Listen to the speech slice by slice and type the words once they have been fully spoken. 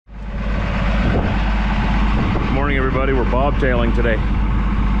everybody, we're bobtailing today.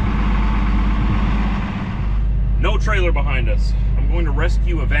 No trailer behind us. I'm going to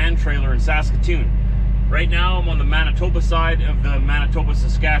rescue a van trailer in Saskatoon. Right now I'm on the Manitoba side of the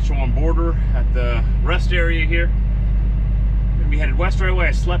Manitoba-Saskatchewan border at the rest area here. I'm going to be headed west right away.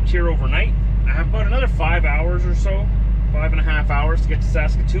 I slept here overnight. I have about another 5 hours or so, 5.5 hours to get to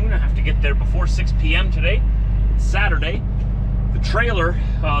Saskatoon. I have to get there before 6 p.m. today. It's Saturday. The trailer,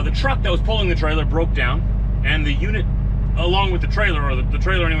 the truck that was pulling the trailer broke down, and the unit along with the trailer, or the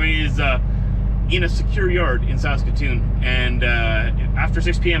trailer anyway, is in a secure yard in Saskatoon, and after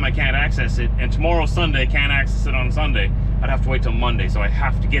 6 p.m. I can't access it, and tomorrow Sunday, can't access it on Sunday. I'd have to wait till Monday, so I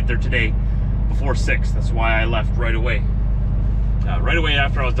have to get there today before 6. That's why I left right away. Right away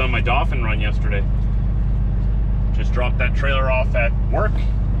after I was done my dolphin run yesterday. Just dropped that trailer off at work.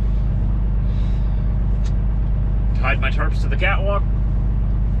 Tied my tarps to the catwalk.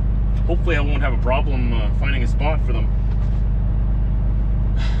 Hopefully I won't have a problem finding a spot for them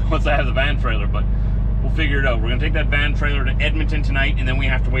once I have the van trailer, but we'll figure it out. We're gonna take that van trailer to Edmonton tonight, and then we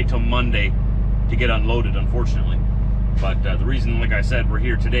have to wait till Monday to get unloaded, unfortunately. But the reason, like I said, we're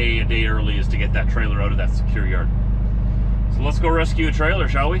here today a day early is to get that trailer out of that secure yard. So let's go rescue a trailer,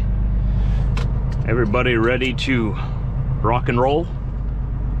 shall we? Everybody ready to rock and roll?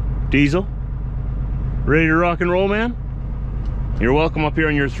 Diesel? Ready to rock and roll, man? You're welcome up here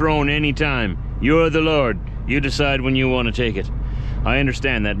on your throne anytime. You're the Lord. You decide when you want to take it. I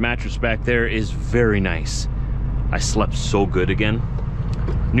understand that mattress back there is very nice. I slept so good again.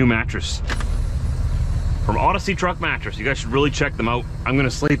 New mattress from Odyssey Truck Mattress. You guys should really check them out. I'm gonna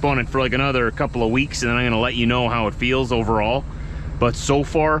sleep on it for like another couple of weeks, and then I'm gonna let you know how it feels overall. But so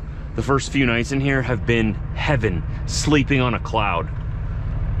far, the first few nights in here have been heaven, sleeping on a cloud.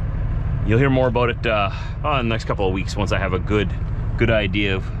 You'll hear more about it in the next couple of weeks once I have a good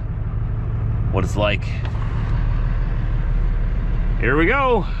idea of what it's like. Here we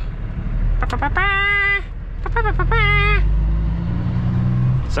go.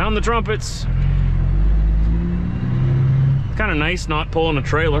 Sound the trumpets. It's kind of nice not pulling a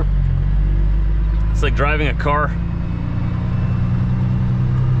trailer. It's like driving a car.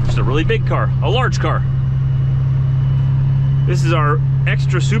 Just a really big car, a large car. This is our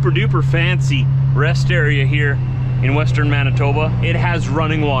extra super duper fancy rest area here in western Manitoba. It has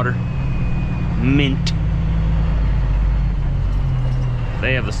running water. Mint.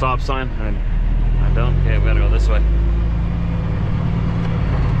 They have the stop sign. I don't. Okay, we gotta go this way.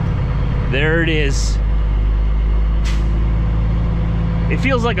 There it is. It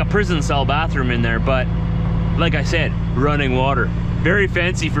feels like a prison cell bathroom in there, but like I said, running water. Very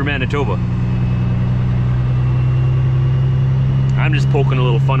fancy for Manitoba. I'm just poking a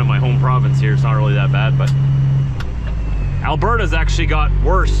little fun at my home province here. It's not really that bad, but Alberta's actually got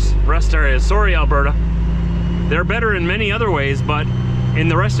worse rest areas. Sorry, Alberta. They're better in many other ways, but in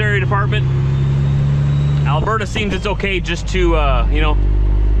the rest area department, Alberta seems it's okay just to, you know,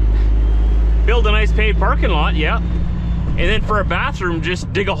 build a nice paved parking lot, yeah. And then for a bathroom,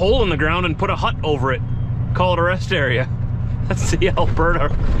 just dig a hole in the ground and put a hut over it. Call it a rest area. That's the Alberta,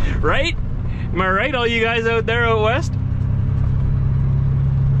 right? Am I right, all you guys out there out west?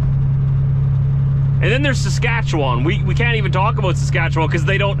 And then there's Saskatchewan. We can't even talk about Saskatchewan because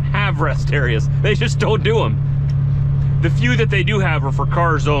they don't have rest areas. They just don't do them. The few that they do have are for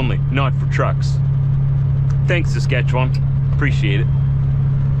cars only, not for trucks. Thanks, Saskatchewan. Appreciate it.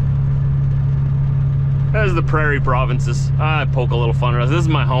 That's the prairie provinces. I poke a little fun. This is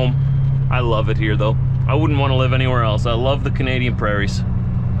my home. I love it here, though. I wouldn't want to live anywhere else. I love the Canadian prairies.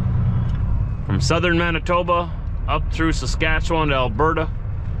 From southern Manitoba up through Saskatchewan to Alberta.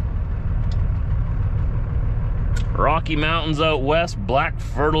 Rocky Mountains out west, black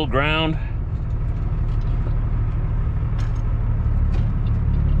fertile ground.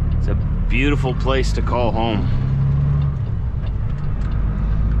 It's a beautiful place to call home.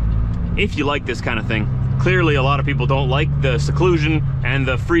 If you like this kind of thing. Clearly a lot of people don't like the seclusion and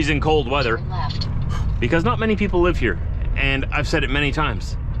the freezing cold weather because not many people live here, and I've said it many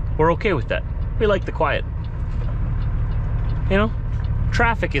times. We're okay with that. We like the quiet. You know,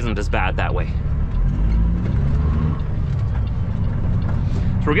 traffic isn't as bad that way.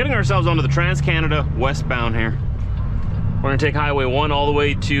 So we're getting ourselves onto the Trans-Canada westbound here. We're gonna take Highway 1 all the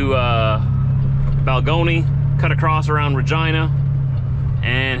way to Balgony, cut across around Regina,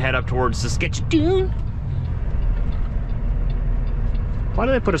 and head up towards Saskatchewan. Why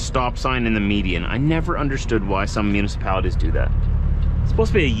do they put a stop sign in the median? I never understood why some municipalities do that. It's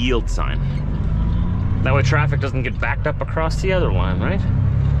supposed to be a yield sign. That way traffic doesn't get backed up across the other line, right?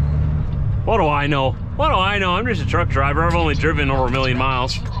 What do I know? What do I know? I'm just a truck driver. I've only driven over 1 million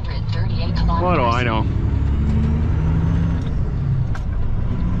miles. What do I know?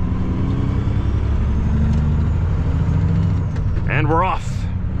 And we're off.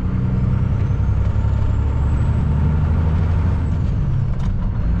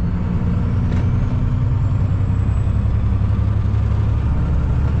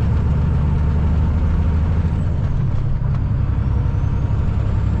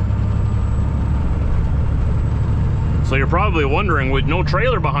 So you're probably wondering, with no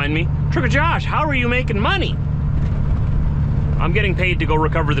trailer behind me, Trucker Josh, how are you making money? I'm getting paid to go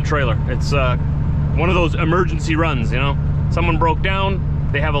recover the trailer. It's one of those emergency runs, you know? Someone broke down,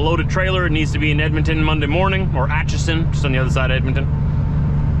 they have a loaded trailer, it needs to be in Edmonton Monday morning, or Atchison, just on the other side of Edmonton.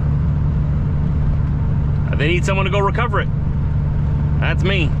 They need someone to go recover it. That's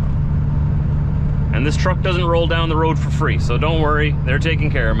me. And this truck doesn't roll down the road for free, so don't worry, they're taking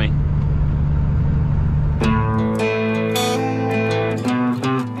care of me.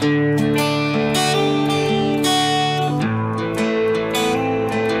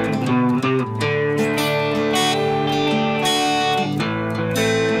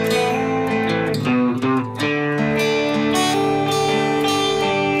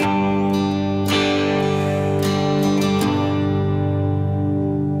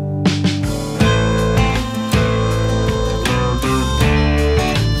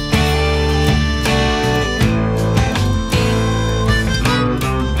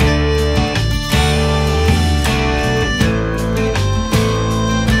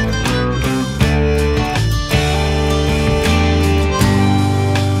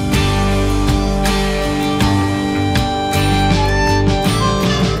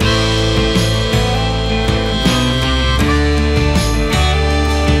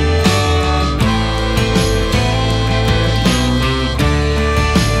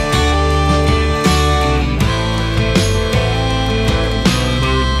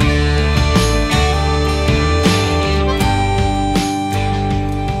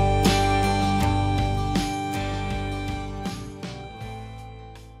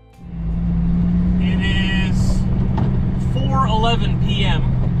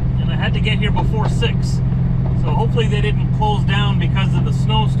 Had to get here before 6, so hopefully they didn't close down because of the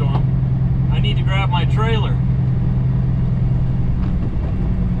snowstorm. I need to grab my trailer.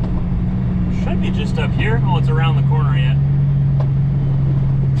 Should be just up here. Oh, it's around the corner yet.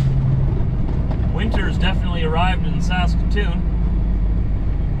 Winter's definitely arrived in Saskatoon.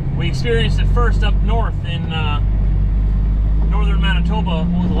 We experienced it first up north in northern Manitoba.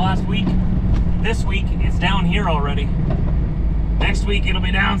 What was the last week? This week it's down here already. Next week it'll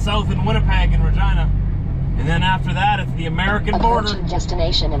be down south in Winnipeg and Regina. And then after that it's the American border. Approaching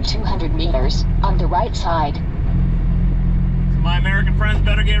destination in 200 meters on the right side. So my American friends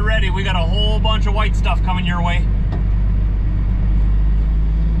better get ready. We got a whole bunch of white stuff coming your way.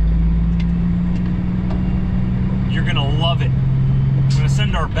 You're gonna love it. We're gonna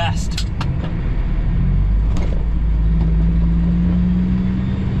send our best.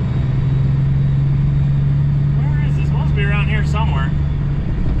 Around here somewhere.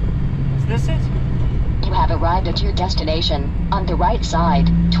 Is this it? You have arrived at your destination on the right side,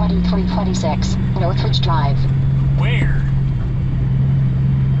 2326 Northridge Drive. Where?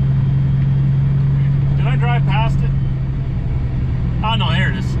 Did I drive past it? Oh no, there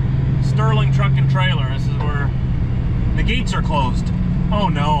it is. Sterling Truck and Trailer. This is where the gates are closed. Oh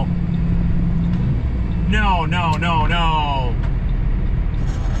no. No, no, no, no.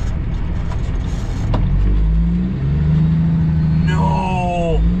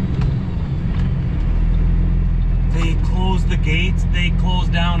 No! They closed the gates? They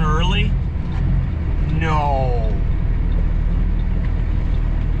closed down early? No!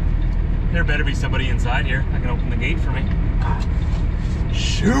 There better be somebody inside here that can open the gate for me.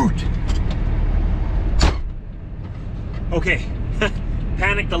 Shoot! Okay,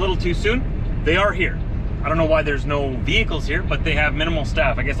 panicked a little too soon. They are here. I don't know why there's no vehicles here, but they have minimal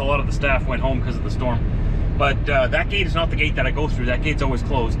staff. I guess a lot of the staff went home because of the storm. But that gate is not the gate that I go through. That gate's always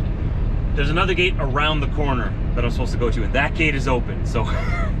closed. There's another gate around the corner that I'm supposed to go to, and that gate is open, so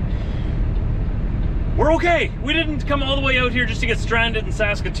we're okay. We didn't come all the way out here just to get stranded in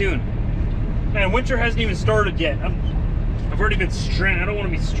Saskatoon. Man, winter hasn't even started yet. I've already been stranded. I don't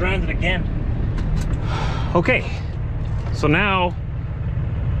want to be stranded again. Okay, so now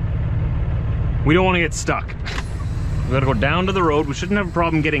we don't want to get stuck. We gotta go down to the road. We shouldn't have a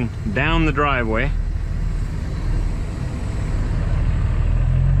problem getting down the driveway.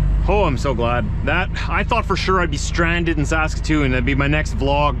 Oh, I'm so glad. That, I thought for sure I'd be stranded in Saskatoon. That'd be my next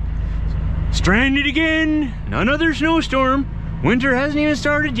vlog. Stranded again! Another snowstorm. Winter hasn't even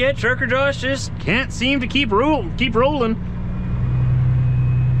started yet. Trucker Josh just can't seem to keep rolling.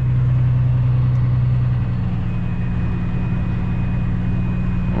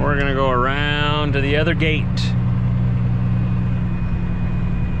 We're gonna go around to the other gate.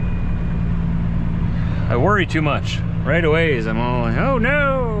 I worry too much. Right away I'm all like, oh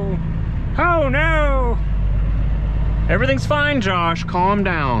no! Oh no! Everything's fine, Josh. Calm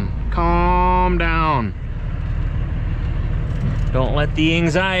down. Calm down. Don't let the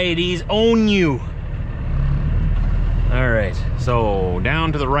anxieties own you. All right, so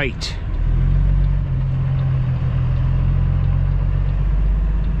down to the right.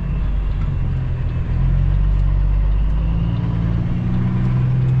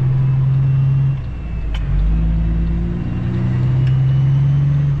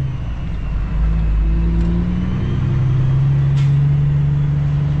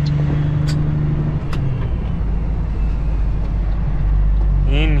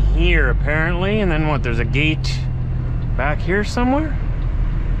 In here apparently, and then what, there's a gate back here somewhere?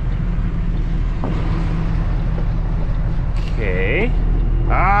 Okay.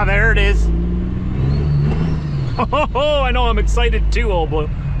 Ah, there it is. Oh, I know, I'm excited too, old blue.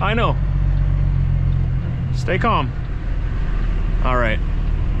 I know. Stay calm. All right.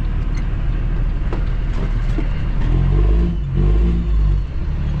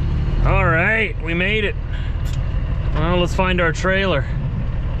 All right, we made it. Well, let's find our trailer.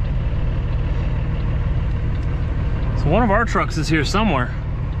 So one of our trucks is here somewhere.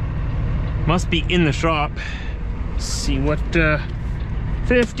 Must be in the shop. Let's see what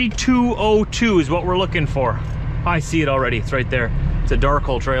 5202 is what we're looking for. I see it already. It's right there. It's a dark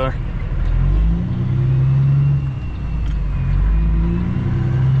hole trailer.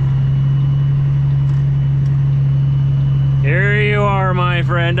 Here you are, my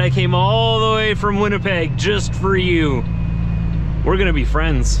friend. I came all the way from Winnipeg just for you. We're gonna be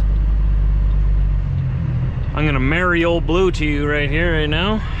friends. I'm gonna marry old blue to you right here, right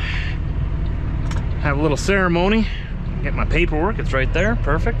now. Have a little ceremony. Get my paperwork, it's right there,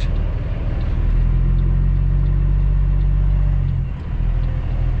 perfect.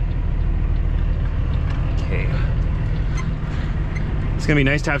 Okay. It's gonna be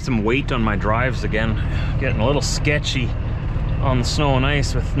nice to have some weight on my drives again. Getting a little sketchy on the snow and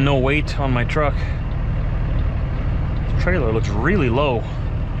ice with no weight on my truck. The trailer looks really low.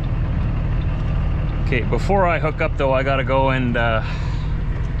 Okay, before I hook up though, I gotta go and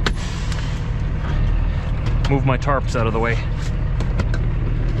move my tarps out of the way.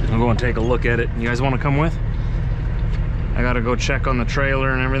 I'll go and take a look at it. You guys wanna come with? I gotta go check on the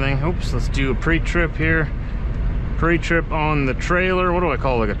trailer and everything. Oops, let's do a pre-trip here. Pre-trip on the trailer. What do I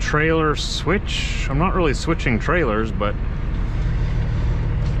call it? Like a trailer switch? I'm not really switching trailers, but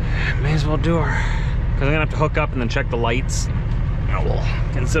may as well do her. Because I'm gonna have to hook up and then check the lights. I will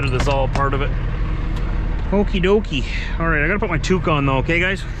consider this all part of it. Okie dokie. Alright, I gotta put my toque on though, okay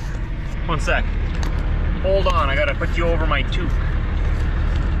guys? One sec. Hold on, I gotta put you over my toque.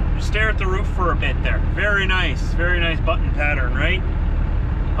 Just stare at the roof for a bit there. Very nice button pattern, right?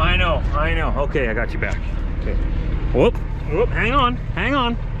 I know. Okay, I got you back. Okay. Whoop, hang on.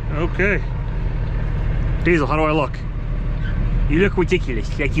 Okay. Diesel, how do I look? You look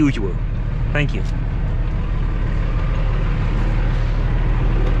ridiculous, like usual. Thank you.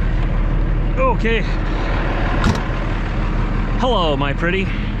 Okay. Hello, my pretty.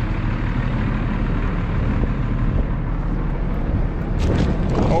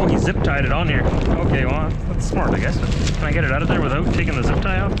 Oh, he zip tied it on here. Okay, well, that's smart, I guess. Can I get it out of there without taking the zip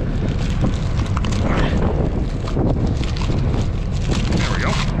tie off? There we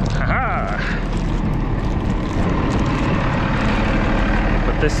go. Haha.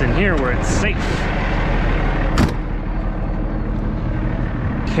 Put this in here where it's safe.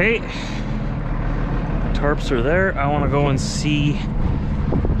 Okay. Tarps are there. I want to go and see,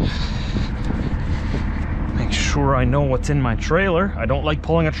 make sure I know what's in my trailer. I don't like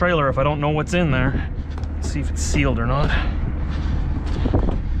pulling a trailer if I don't know what's in there. Let's see if it's sealed or not.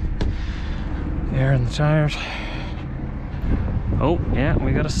 Air in the tires. Oh yeah,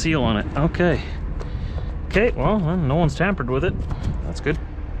 we got a seal on it. Okay, well no one's tampered with it. That's good.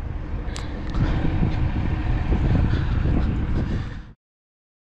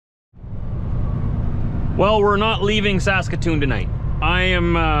 Well, we're not leaving Saskatoon tonight.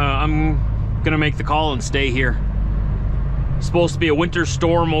 I'm gonna make the call and stay here. It's supposed to be a winter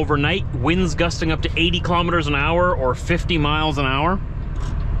storm overnight, winds gusting up to 80 kilometers an hour or 50 miles an hour.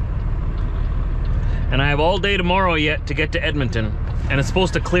 And I have all day tomorrow yet to get to Edmonton, and it's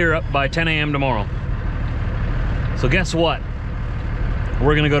supposed to clear up by 10 a.m. tomorrow. So guess what?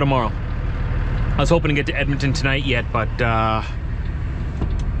 We're gonna go tomorrow. I was hoping to get to Edmonton tonight yet, but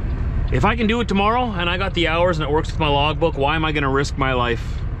if I can do it tomorrow and I got the hours and it works with my logbook, why am I gonna risk my life?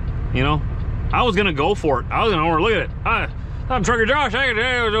 You know? I was gonna go for it. I was gonna, look at it. I'm Trucker Josh.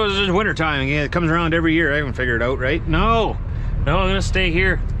 It was just winter time again. It comes around every year. I haven't figured it out, right? No, I'm gonna stay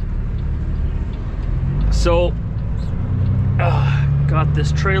here. So, got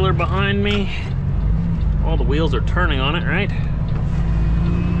this trailer behind me. All the wheels are turning on it, right?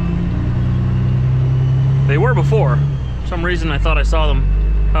 They were before. For some reason I thought I saw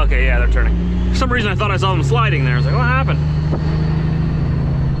them. Okay, yeah, they're turning. For some reason I thought I saw them sliding there. I was like, what happened?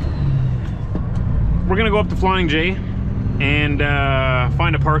 We're gonna go up to Flying J and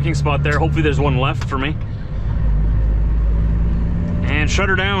find a parking spot there. Hopefully there's one left for me. And shut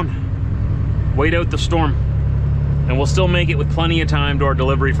her down. Wait out the storm. And we'll still make it with plenty of time to our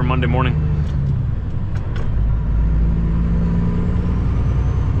delivery for Monday morning.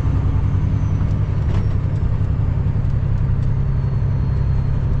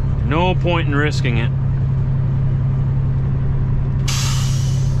 No point in risking it.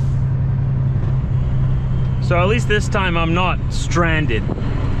 So at least this time I'm not stranded.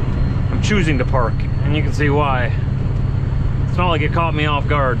 I'm choosing to park, and you can see why. It's not like it caught me off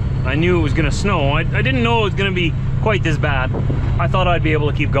guard. I knew it was gonna snow. I didn't know it was gonna be quite this bad. I thought I'd be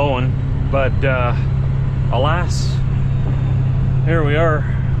able to keep going, but alas, here we are.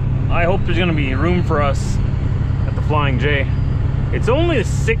 I hope there's gonna be room for us at the Flying J. It's only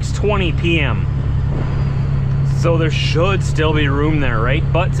 6:20 p.m. so there should still be room there, right?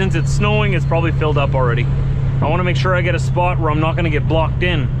 But since it's snowing, it's probably filled up already. I want to make sure I get a spot where I'm not going to get blocked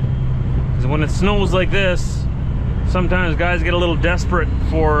in, because when it snows like this, sometimes guys get a little desperate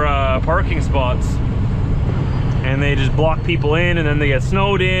for parking spots, and they just block people in, and then they get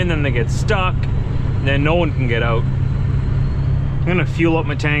snowed in, and they get stuck, and then no one can get out. I'm gonna fuel up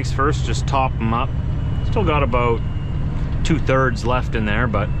my tanks first, just top them up. Still got about 2/3 left in there,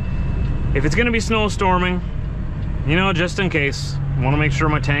 but if it's gonna be snowstorming, you know, just in case, I want to make sure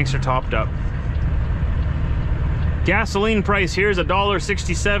my tanks are topped up. Gasoline price here is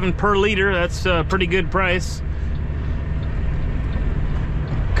 $1.67 per liter. That's a pretty good price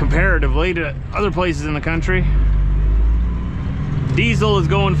comparatively to other places in the country. Diesel is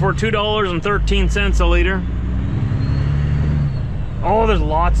going for $2.13 a liter. Oh, there's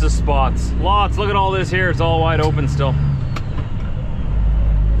lots of spots. Lots. Look at all this here. It's all wide open still.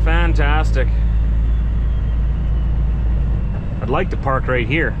 Fantastic. I'd like to park right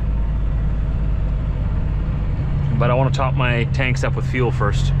here, but I want to top my tanks up with fuel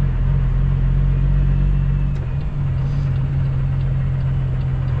first.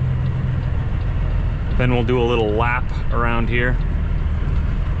 Then we'll do a little lap around here.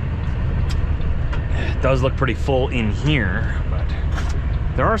 It does look pretty full in here, but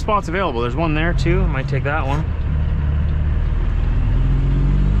there are spots available. There's one there too. I might take that one.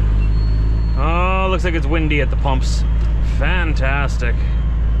 Oh, looks like it's windy at the pumps. Fantastic.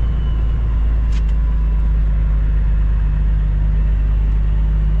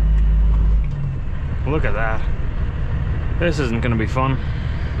 Look at that. This isn't gonna be fun.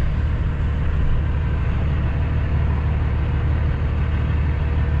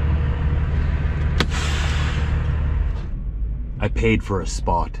 I paid for a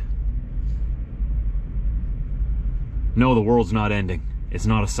spot. No, the world's not ending. It's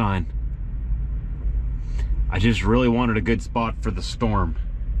not a sign. I just really wanted a good spot for the storm.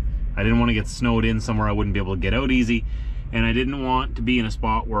 I didn't want to get snowed in somewhere I wouldn't be able to get out easy, and I didn't want to be in a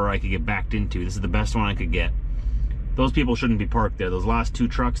spot where I could get backed into. This is the best one I could get. Those people shouldn't be parked there. Those last two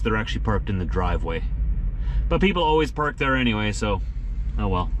trucks, they're actually parked in the driveway. But people always park there anyway, so oh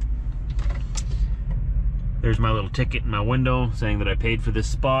well. There's my little ticket in my window saying that I paid for this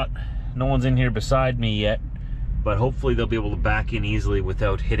spot. No one's in here beside me yet, but hopefully they'll be able to back in easily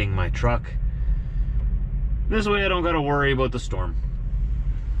without hitting my truck. This way I don't gotta worry about the storm.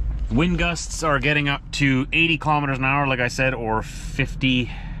 Wind gusts are getting up to 80 kilometers an hour, like I said, or 50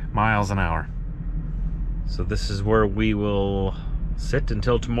 miles an hour. So this is where we will sit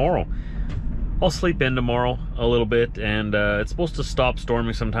until tomorrow. I'll sleep in tomorrow a little bit, and it's supposed to stop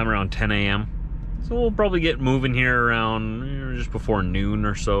storming sometime around 10 a.m. So we'll probably get moving here around just before noon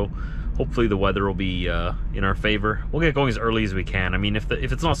or so. Hopefully the weather will be in our favor. We'll get going as early as we can. I mean, if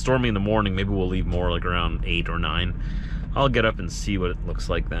it's not stormy in the morning, maybe we'll leave more like around 8 or 9. I'll get up and see what it looks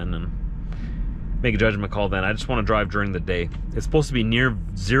like then and make a judgment call then. I just want to drive during the day. It's supposed to be near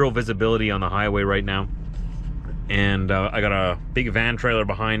zero visibility on the highway right now. And I got a big van trailer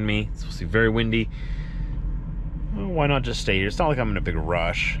behind me. It's supposed to be very windy. Well, why not just stay here? It's not like I'm in a big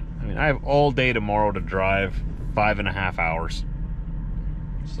rush. I mean, I have all day tomorrow to drive 5.5 hours.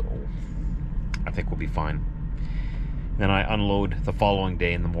 So I think we'll be fine. Then I unload the following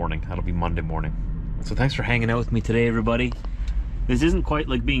day in the morning. That'll be Monday morning. So thanks for hanging out with me today, everybody. This isn't quite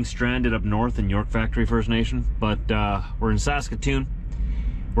like being stranded up north in York Factory First Nation, but we're in Saskatoon.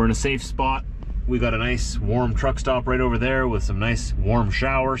 We're in a safe spot. We got a nice warm truck stop right over there with some nice warm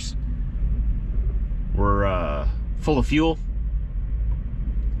showers. We're full of fuel.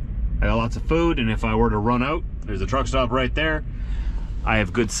 I got lots of food, and if I were to run out, there's a truck stop right there. I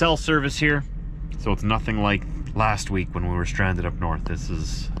have good cell service here, so it's nothing like last week when we were stranded up north. This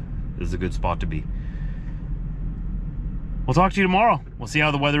is a good spot to be. We'll talk to you tomorrow. We'll see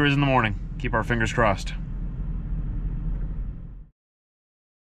how the weather is in the morning. Keep our fingers crossed.